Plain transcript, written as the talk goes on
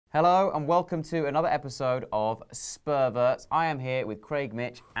Hello and welcome to another episode of Spurverts. I am here with Craig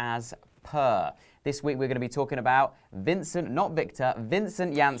Mitch as per. This week we're going to be talking about Vincent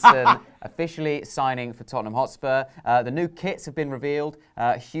Janssen officially signing for Tottenham Hotspur. The new kits have been revealed.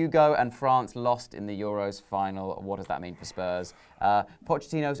 Hugo and France lost in the Euros final. What does that mean for Spurs?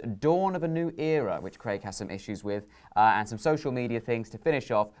 Pochettino's dawn of a new era, which Craig has some issues with, and some social media things to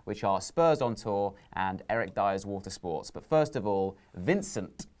finish off, which are Spurs on tour and Eric Dyer's water sports. But first of all,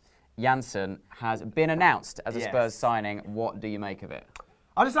 Vincent Janssen has been announced as a Spurs signing. What do you make of it?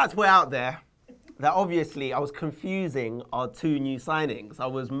 I'd just like to put out there that obviously I was confusing our two new signings. I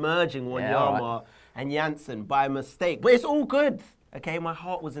was merging Wanyama and Janssen by mistake, but it's all good. Okay, my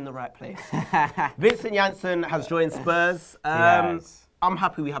heart was in the right place. Vincent Janssen has joined Spurs. Yes. I'm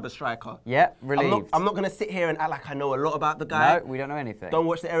happy we have a striker. Yeah, relieved. I'm not going to sit here and act like I know a lot about the guy. No, we don't know anything. Don't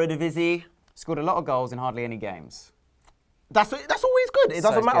watch the Eredivisie. Scored a lot of goals in hardly any games. That's always good. It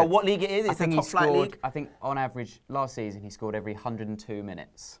doesn't matter what league it is. It's a top flight league. I think on average last season he scored every 102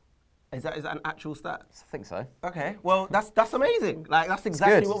 minutes. Is that an actual stat? I think so. Okay, well that's amazing. Like that's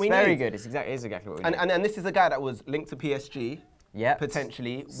exactly what we need. It's very good. It's exactly what we need. And this is a guy that was linked to PSG. Yeah.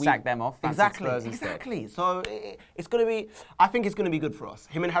 Potentially. Sack them off. Exactly. So it's going to be, I think it's going to be good for us.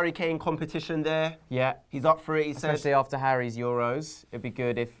 Him and Harry Kane competition there. Yeah. He's up for it, he said. Especially after Harry's Euros. It'd be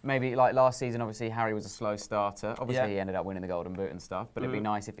good if maybe like last season, obviously Harry was a slow starter. Obviously he ended up winning the Golden Boot and stuff, but it'd be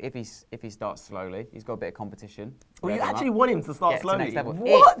nice if he starts slowly. He's got a bit of competition. Well, you actually want him to start slowly?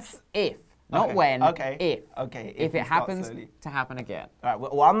 What? If. Not when, if. If it happens, to happen again. All right,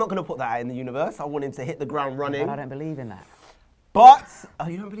 well, I'm not going to put that out in the universe. I want him to hit the ground running. But I don't believe in that. But,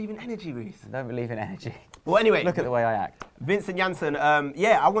 you don't believe in energy, Rhys? I don't believe in energy. Well, anyway. Look at the way I act. Vincent Janssen,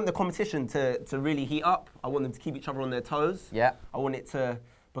 I want the competition to really heat up. I want them to keep each other on their toes. Yeah. I want it to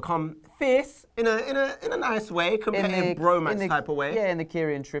become fierce in a nice way, competitive bromance type of way. Yeah, in the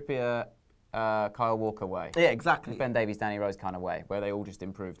Kieran Trippier, Kyle Walker way. Yeah, exactly. Ben Davies, Danny Rose kind of way, where they all just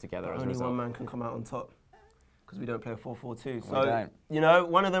improve together as a result. Only one man can come out on top. Because we don't play a 4-4-2. So, don't. You know,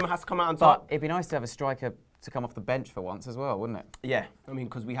 one of them has to come out on top. But it'd be nice to have a striker to come off the bench for once as well, wouldn't it? Yeah, I mean,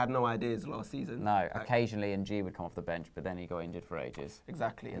 because we had no ideas last season. No, occasionally Ng would come off the bench, but then he got injured for ages.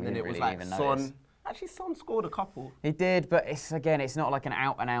 Exactly, and then it was like Son. Actually, Son scored a couple. He did, but it's not like an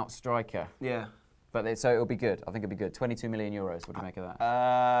out-and-out striker. Yeah. But so it'll be good. I think it'll be good. 22 million euros. What do you make of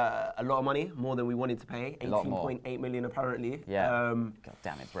that? A lot of money, more than we wanted to pay. 18.8 million apparently. Yeah. God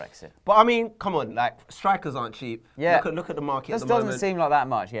damn it, Brexit. But I mean, come on, like strikers aren't cheap. Yeah. Look at the market. This doesn't seem like that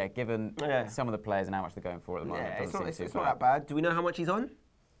much, given some of the players and how much they're going for at the moment. Yeah, it's not that bad. Do we know how much he's on?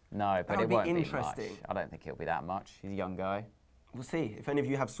 No, but it won't be interesting. Much. I don't think it'll be that much. He's a young guy. We'll see. If any of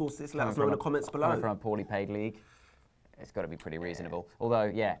you have sources, let us know in the comments below. Coming from a poorly paid league. It's got to be pretty reasonable.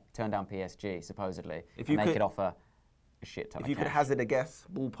 Although, turn down PSG, supposedly, if you could offer a shit ton of cash. If you could hazard a guess,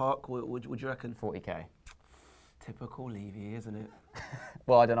 ballpark, what would you reckon? 40k. Typical Levy, isn't it?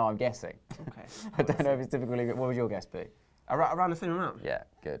 Well, I don't know, I'm guessing. Okay. I don't know if it's typical Levy. What would your guess be? Around the same amount. Yeah,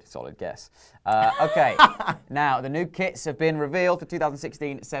 good, solid guess. Okay, now the new kits have been revealed for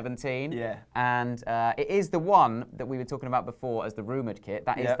 2016-17. Yeah. And it is the one that we were talking about before as the rumoured kit.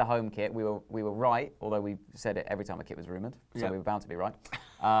 That is the home kit. We were right, although we said it every time a kit was rumoured, so we were bound to be right.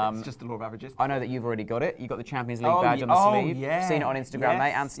 It's just the law of averages. I know that you've already got it. You got the Champions League badge on the sleeve. Yeah. Seen it on Instagram,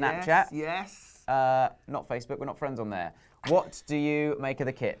 mate, and Snapchat. Yes. Not Facebook. We're not friends on there. What do you make of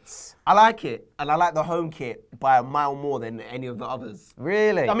the kits? I like it, and I like the home kit by a mile more than any of the others.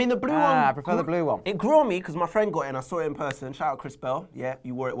 Really? I mean, the blue one. I prefer the blue one. It grew on me because my friend got it and I saw it in person. Shout out Chris Bell. Yeah,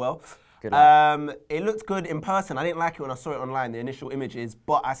 you wore it well. Good it looked good in person. I didn't like it when I saw it online, the initial images,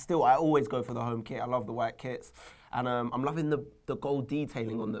 but I always go for the home kit. I love the white kits, and I'm loving the gold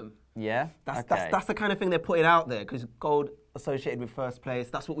detailing on them. Yeah? That's the kind of thing they're putting out there, because gold associated with first place,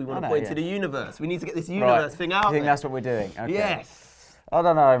 that's what we want to put into the universe. We need to get this universe thing out there. I think that's what we're doing. Okay. Yes. I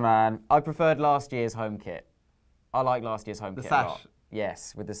don't know, man. I preferred last year's home kit. I like last year's home kit sash. a lot.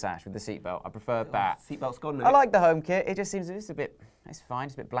 Yes, with the sash, with the seatbelt. I prefer that. Seatbelt's gone. I like the home kit. It just seems it's fine.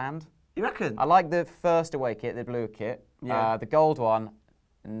 It's a bit bland. You reckon? I like the first away kit, the blue kit. Yeah. The gold one,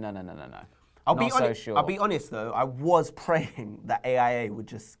 no. I'll be honest though, I was praying that AIA would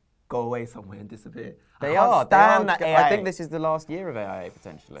just go away somewhere and disappear. They I are. that AIA. I think this is the last year of AIA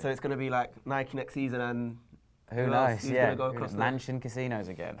potentially. So it's going to be like Nike next season and who knows? Yeah. Go Mansion casinos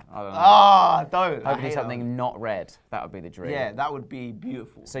again. I don't know. Ah, don't. Hopefully something not red. That would be the dream. Yeah, that would be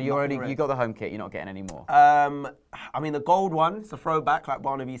beautiful. So you got the home kit. You're not getting any more. I mean, the gold one, it's a throwback, like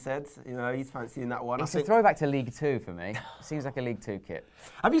Barnaby said. You know, he's fancying that one. It's a throwback to League Two for me. It seems like a League Two kit.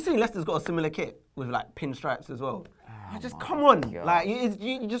 Have you seen Leicester's got a similar kit with like pinstripes as well? Just come on, like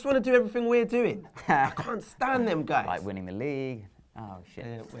you just want to do everything we're doing. I can't stand them guys. Like winning the league, Oh, shit.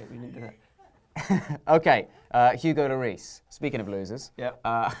 Wait, we didn't do that. Okay, Hugo to Rhys. Speaking of losers,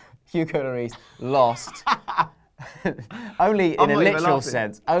 Hugo to Rhys lost. Only in a literal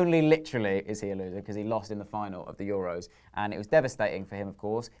sense. Only literally is he a loser because he lost in the final of the Euros, and it was devastating for him. Of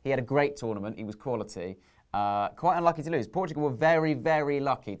course, he had a great tournament. He was quality. Quite unlucky to lose. Portugal were very, very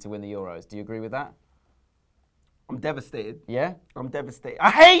lucky to win the Euros. Do you agree with that? I'm devastated. Yeah? I'm devastated.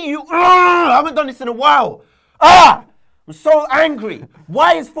 I hate you. I haven't done this in a while. I'm so angry.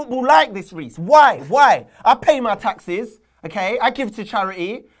 Why is football like this, Rhys? Why? I pay my taxes, okay? I give to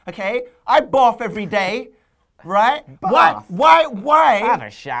charity, okay? I bath every day, right? Bath? Why? Have a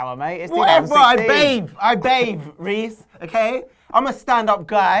shower, mate. It's Whatever, I bathe, Rhys, okay? I'm a stand-up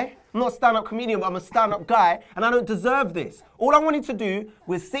guy. I'm not a stand-up comedian, but I'm a stand-up guy, and I don't deserve this. All I wanted to do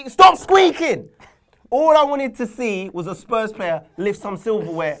was see... Stop squeaking! All I wanted to see was a Spurs player lift some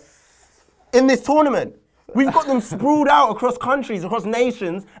silverware in this tournament. We've got them sprawled out across countries, across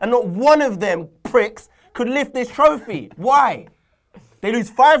nations, and not one of them pricks could lift this trophy. Why? They lose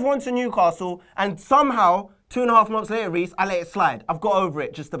 5-1 to Newcastle, and somehow, 2.5 months later, Rhys, I let it slide. I've got over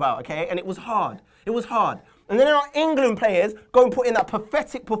it just about, okay? And it was hard. It was hard. And then our England players go and put in that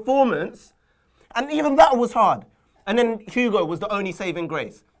pathetic performance, and even that was hard. And then Hugo was the only saving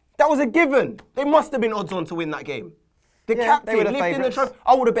grace. That was a given. They must have been odds on to win that game. The captain lifting the trophy.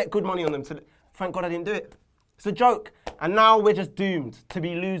 I would have bet good money on them. Thank God I didn't do it. It's a joke. And now we're just doomed to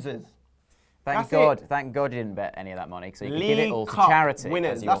be losers. Thank God you didn't bet any of that money, so you could give it all to charity.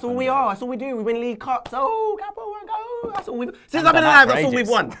 Winners. That's all we are. That's all we do. We win League Cups. Oh, Capo, go. That's all we've... Since I've been alive, that's all we've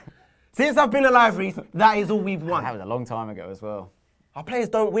won. Since I've been alive, Rhys, that is all we've won. That was a long time ago as well. Our players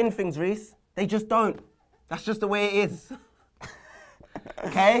don't win things, Rhys. They just don't. That's just the way it is.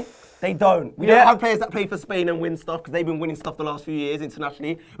 Okay? They don't. We don't have players that play for Spain and win stuff because they've been winning stuff the last few years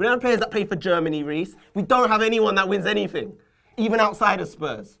internationally. We don't have players that play for Germany, Rhys. We don't have anyone that wins anything, even outside of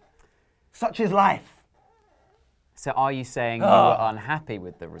Spurs. Such is life. So are you saying you were unhappy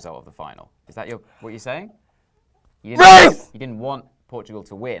with the result of the final? Is that what you're saying? You didn't want Portugal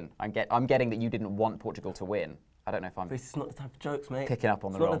to win. I'm getting that you didn't want Portugal to win. I don't know if I'm... This is not the time for jokes, mate. Picking up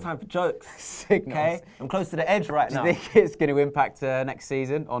on the wrong. It's not the time for jokes. Signals. Okay? I'm close to the edge right now. Do you think it's going to impact next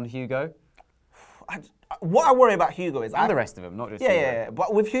season on Hugo? What I worry about Hugo is... And the rest of them, not just Hugo. Yeah.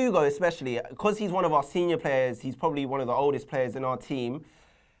 But with Hugo especially, because he's one of our senior players, he's probably one of the oldest players in our team.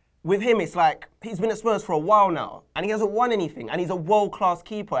 With him, it's like, he's been at Spurs for a while now, and he hasn't won anything, and he's a world-class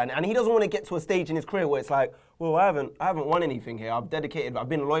keeper, and he doesn't want to get to a stage in his career where it's like, well, I haven't won anything here. I've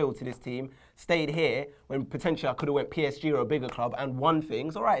been loyal to this team, stayed here, when potentially I could have went PSG or a bigger club and won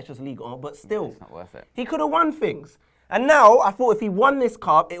things. All right, it's just Ligue 1, but still. It's not worth it. He could have won things. And now, I thought if he won this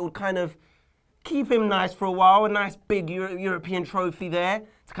cup, it would kind of keep him nice for a while, a nice big European trophy there,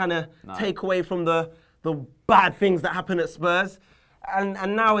 to kind of take away from the bad things that happen at Spurs.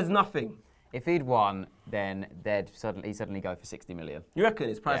 And now is nothing. If he'd won, then he'd suddenly go for 60 million. You reckon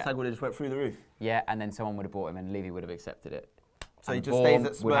his price tag would have just went through the roof? Yeah, and then someone would have bought him and Levy would have accepted it. So he just stays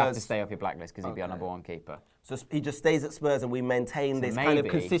at Spurs? Would have to stay off your blacklist because he'd be our #1 keeper. So he just stays at Spurs and we maintain this kind of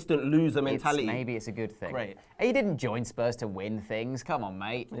consistent loser mentality. Maybe it's a good thing. Great. He didn't join Spurs to win things. Come on,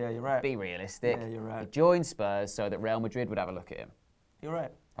 mate. Yeah, you're right. Be realistic. Yeah, you're right. He joined Spurs so that Real Madrid would have a look at him. You're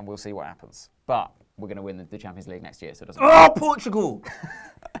right. And we'll see what happens. But we're going to win the Champions League next year, so it doesn't matter. Portugal!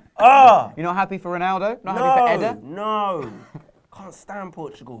 You're not happy for Ronaldo? Not happy for Eder? No. Can't stand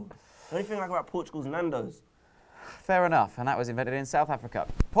Portugal. The only thing I like about Portugal is Nando's. Fair enough, and that was invented in South Africa.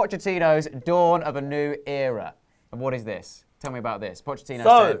 Pochettino's dawn of a new era. And what is this? Tell me about this. Pochettino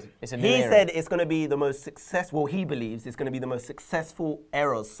said it's a new era. He said it's going to be the most successful, he believes it's going to be the most successful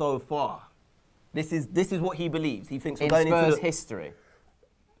era so far. This is what he believes. He thinks we're going into Spurs history.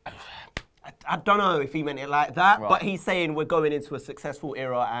 I don't know if he meant it like that, but he's saying we're going into a successful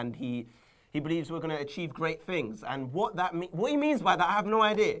era and he believes we're going to achieve great things. And what he means by that, I have no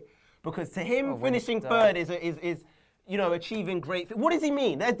idea. Because to him, finishing third is you know, achieving great things. What does he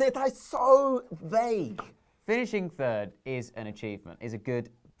mean? That's so vague. Finishing third is an achievement, is a good,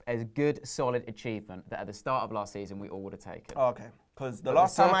 solid achievement that at the start of last season we all would have taken. Oh, okay. Because the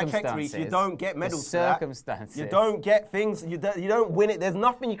last time I checked, Rhys, you don't get medals for that. Circumstances. You don't get things, you don't win it. There's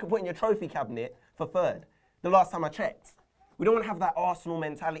nothing you can put in your trophy cabinet for third. The last time I checked. We don't want to have that Arsenal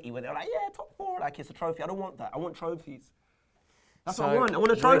mentality where they're like, yeah, top 4, like it's a trophy. I don't want that. I want trophies. That's what I want. I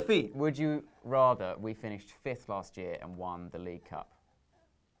want a trophy. Would you rather we finished 5th last year and won the League Cup?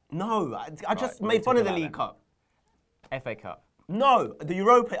 No, I just made fun of the League Cup. FA Cup? No, the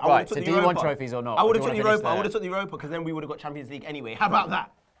Europa. Right, so do you want trophies or not? I would have took the Europa. I would have took the Europa because then we would have got Champions League anyway. How about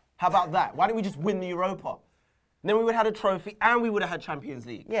that? How about that? Why don't we just win the Europa? Then we would have had a trophy and we would have had Champions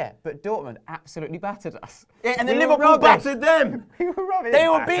League. Yeah, but Dortmund absolutely battered us. Yeah, and then Liverpool battered them. We were rubbish. They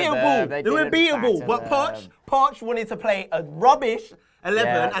were beatable. They were beatable. But Poch wanted to play a rubbish 11.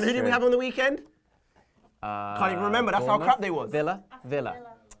 Yeah, and who did we have on the weekend? Can't even remember. That's how crap they was. Villa,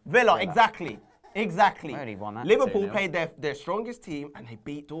 exactly. Exactly. Only won that Liverpool 2-0. played their strongest team and they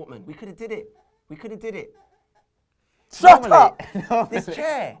beat Dortmund. We could have did it. Shut up! This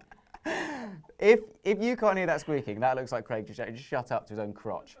chair. If you can't hear that squeaking, that looks like Craig just shut up to his own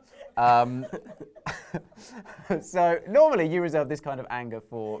crotch. So normally you reserve this kind of anger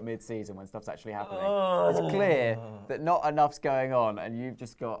for mid-season when stuff's actually happening. It's clear that not enough's going on and you've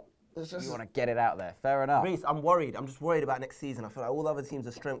just got, you want to get it out there. Fair enough. Rhys, I'm worried. I'm just worried about next season. I feel like all the other teams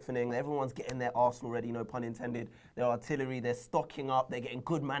are strengthening. Everyone's getting their Arsenal ready, no pun intended. Their artillery, they're stocking up. They're getting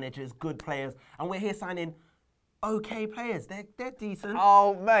good managers, good players. And we're here signing okay players. They're decent.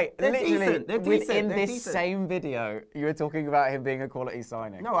 Oh, mate. They're literally, decent. They're decent. within They're this decent. same video, you were talking about him being a quality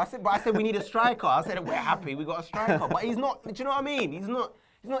signing. No, I said we need a striker. I said we're happy we got a striker. But he's not, do you know what I mean? He's not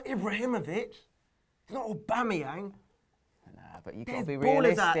Ibrahimovic. He's not Aubameyang. Nah, but you got to be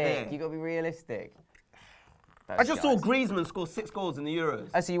ballers out there. realistic. You got to be realistic. I just saw Griezmann score 6 goals in the Euros.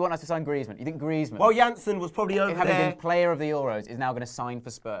 Oh, so you want us to sign Griezmann? You think Griezmann, Well, Janssen was probably over having there. been player of the Euros, is now going to sign for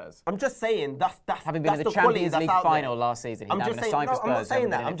Spurs? I'm just saying that's Having been in the the quality Champions that's League out final there. last season, he's I'm now just going to saying, sign for no, Spurs. I'm not saying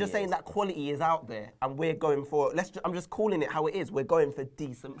that. Haven't I'm been just in saying that quality is out there, and we're going for. I'm just calling it how it is. We're going for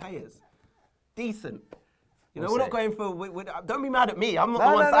decent players, decent. You know, We'll we're not see. going for. Don't be mad at me. I'm not No,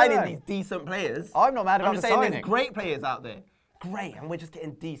 the one no, signing no. these decent players. I'm not mad about I'm just the saying signing. there's great players out there. Great, and we're just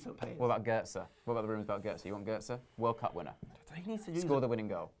getting decent players. What about Goetze? What about the rumours about Goetze? You want Goetze? World Cup winner. He needs to lose. Score the winning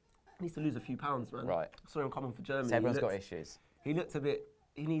goal. He needs to lose a few pounds, man. Right. I saw him coming for Germany. So everyone's got issues. He looked a bit.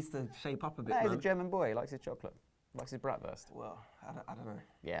 He needs to shape up a bit, No, he's man. a German boy. He likes his chocolate. Likes his bratwurst. Well, I don't know.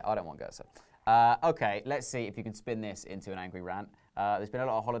 Yeah, I don't want Goetze. Okay, let's see if you can spin this into an angry rant. There's been a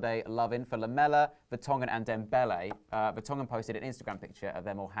lot of holiday loving for Lamella, Vertonghen and Dembele. Vertonghen posted an Instagram picture of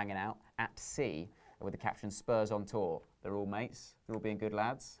them all hanging out at sea with the caption Spurs on tour. They're all mates. They're all being good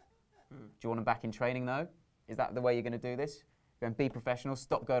lads. Do you want them back in training though? Is that the way you're going to do this? You're going to be professional,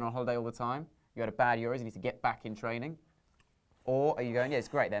 stop going on holiday all the time. You had a bad Euros, you need to get back in training. Or are you going, yeah, it's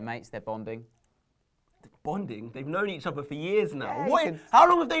great, they're mates, they're bonding. Bonding? They've known each other for years now. Yeah, How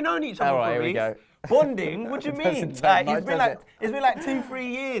long have they known each other All right, for, here we Rhys? go. Bonding? What do you mean? Doesn't take much, It's been does like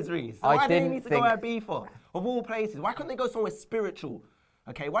 2-3 years, Rhys. So I why do they didn't need to think- go Airbnb for? Of all places, why couldn't they go somewhere spiritual?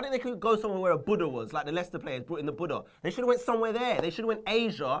 Okay, why didn't they go somewhere where a Buddha was, like the Leicester players brought in the Buddha? They should have went somewhere there. They should have went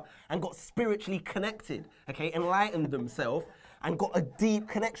Asia and got spiritually connected, okay, enlightened themselves and got a deep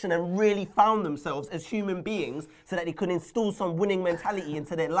connection and really found themselves as human beings so that they could install some winning mentality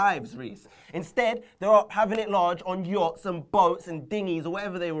into their lives, Rhys. Instead, they're up having it large on yachts and boats and dinghies or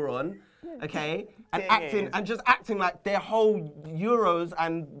whatever they were on, okay, and acting like their whole Euros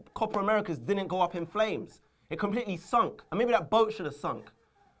and Copa Americas didn't go up in flames. It completely sunk. And maybe that boat should have sunk.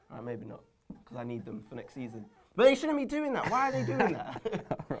 All right, maybe not, because I need them for next season. But they shouldn't be doing that. Why are they doing that?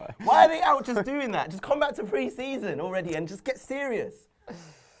 Right. Why are they out just doing that? Just come back to pre-season already and just get serious.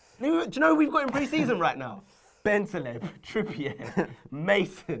 Do you know who we've got in pre-season right now? Bentaleb, Trippier,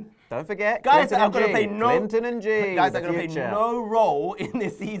 Mason. Don't forget, Guys that are Clinton going to and play G. no Clinton and G. guys that the are going to play future. no role in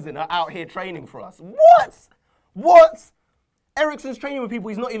this season are out here training for us. What? What? Eriksen's training with people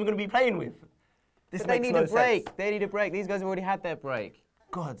he's not even going to be playing with. This But they makes need no a break. sense. They need a break. These guys have already had their break.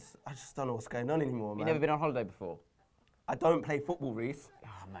 God, I just don't know what's going on anymore, man. You've never been on holiday before? I don't play football, Rhys. Oh,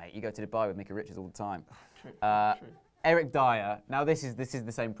 mate, you go to Dubai with Mickey Richards all the time. True. Eric Dyer. Now this is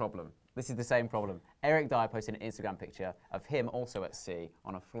the same problem. This is the same problem. Eric Dyer posted an Instagram picture of him also at sea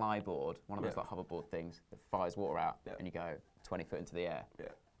on a flyboard, one of those like hoverboard things that fires water out, and you go 20 foot into the air. Yeah.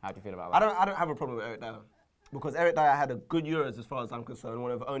 How do you feel about that? I don't have a problem with Eric Dyer. Because Eric Dyer had a good Euros as far as I'm concerned,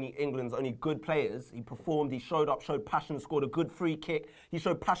 one of England's only good players. He performed, he showed up, showed passion, scored a good free kick. He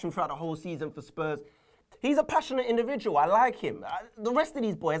showed passion throughout the whole season for Spurs. He's a passionate individual, I like him. The rest of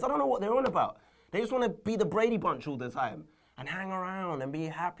these boys, I don't know what they're on about. They just want to be the Brady Bunch all the time and hang around and be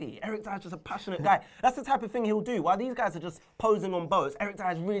happy. Eric Dyer's just a passionate guy. That's the type of thing he'll do. While these guys are just posing on boats, Eric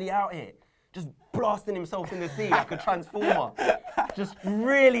Dyer's really out here, just blasting himself in the sea like a transformer. Just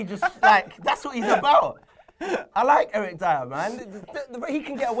really just like, that's what he's about. I like Eric Dyer, man. He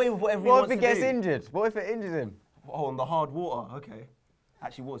can get away with whatever he wants to do. What if he gets injured? What if it injures him? Oh, on the hard water, okay.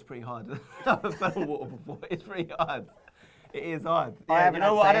 Actually, water's pretty hard. I've never fell on water before. It's pretty hard. It is hard. Yeah, you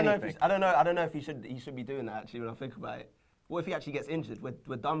know what? I don't know if he should be doing that. Actually, when I think about it, what if he actually gets injured?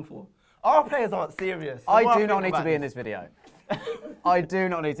 We're done for. Our players aren't serious. I do not need to be in this video. I do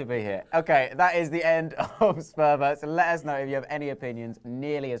not need to be here. Okay, that is the end of Spurverts. Let us know if you have any opinions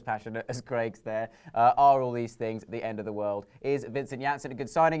nearly as passionate as Craig's there. Are all these things the end of the world? Is Vincent Janssen a good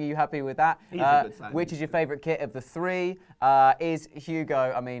signing? Are you happy with that? He's a good signing. Which is your favourite kit of the three? Is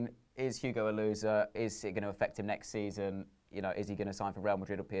Hugo a loser? Is it going to affect him next season? You know, is he going to sign for Real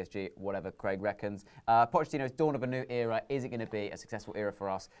Madrid or PSG? Whatever Craig reckons. Pochettino's dawn of a new era. Is it going to be a successful era for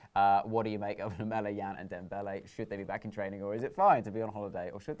us? What do you make of Lamela, Jan and Dembele? Should they be back in training, or is it fine to be on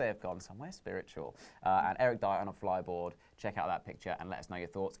holiday? Or should they have gone somewhere spiritual? And Eric Dyer on a flyboard. Check out that picture and let us know your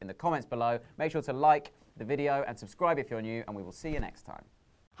thoughts in the comments below. Make sure to like the video and subscribe if you're new, and we will see you next time.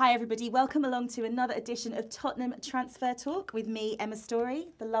 Hi everybody, welcome along to another edition of Tottenham Transfer Talk with me, Emma Story,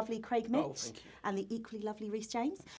 the lovely Craig Mitch, and the equally lovely Rhys James.